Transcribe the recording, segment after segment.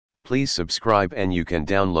Please subscribe, and you can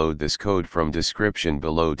download this code from description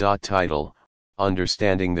below. Title: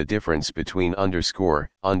 Understanding the difference between underscore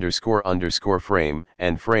frame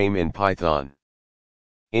and frame in Python.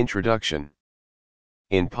 Introduction.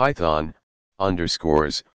 In Python,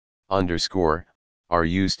 underscores are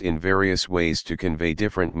used in various ways to convey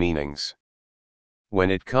different meanings. When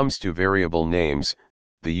it comes to variable names,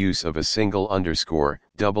 the use of a single underscore,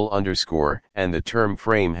 double underscore, and the term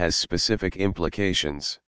frame has specific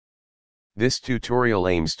implications. This tutorial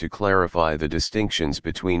aims to clarify the distinctions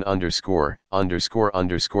between underscore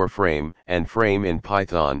frame and frame in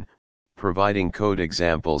Python, providing code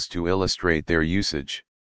examples to illustrate their usage.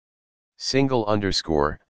 Single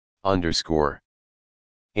underscore.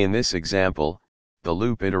 In this example, the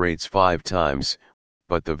loop iterates 5 times,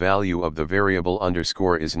 but the value of the variable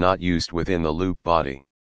underscore is not used within the loop body.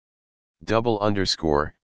 Double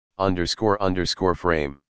underscore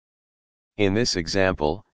frame. In this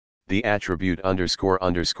example, the attribute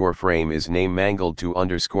underscore frame is name-mangled to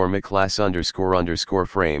 _class underscore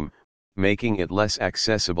frame, making it less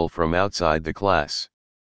accessible from outside the class.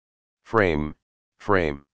 Frame.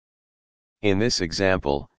 In this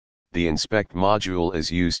example, the inspect module is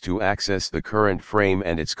used to access the current frame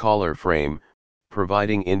and its caller frame,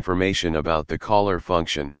 providing information about the caller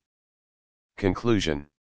function. Conclusion.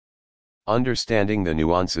 Understanding the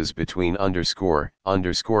nuances between underscore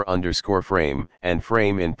frame and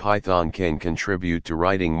frame in Python can contribute to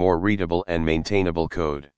writing more readable and maintainable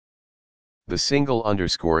code. The single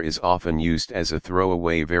underscore is often used as a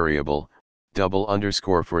throwaway variable, double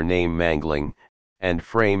underscore for name mangling, and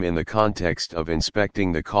frame in the context of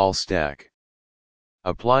inspecting the call stack.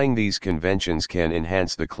 Applying these conventions can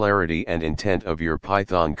enhance the clarity and intent of your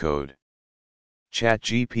Python code.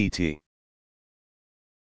 ChatGPT.